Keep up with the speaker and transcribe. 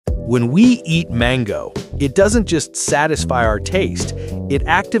When we eat mango, it doesn't just satisfy our taste, it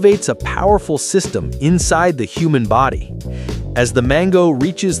activates a powerful system inside the human body. As the mango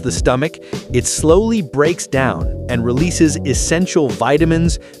reaches the stomach, it slowly breaks down and releases essential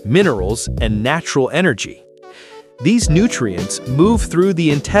vitamins, minerals, and natural energy. These nutrients move through the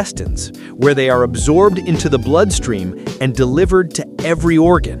intestines, where they are absorbed into the bloodstream and delivered to every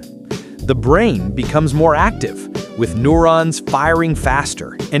organ. The brain becomes more active, with neurons firing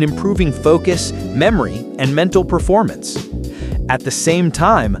faster and improving focus, memory, and mental performance. At the same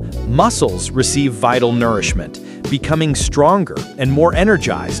time, muscles receive vital nourishment, becoming stronger and more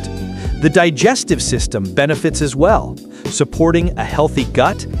energized. The digestive system benefits as well, supporting a healthy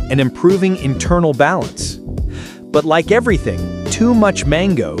gut and improving internal balance. But like everything, too much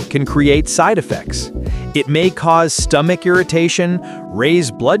mango can create side effects. It may cause stomach irritation,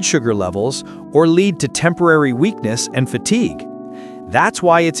 raise blood sugar levels, or lead to temporary weakness and fatigue. That's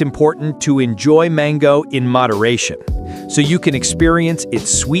why it's important to enjoy mango in moderation, so you can experience its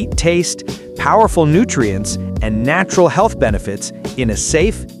sweet taste, powerful nutrients, and natural health benefits in a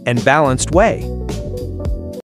safe and balanced way.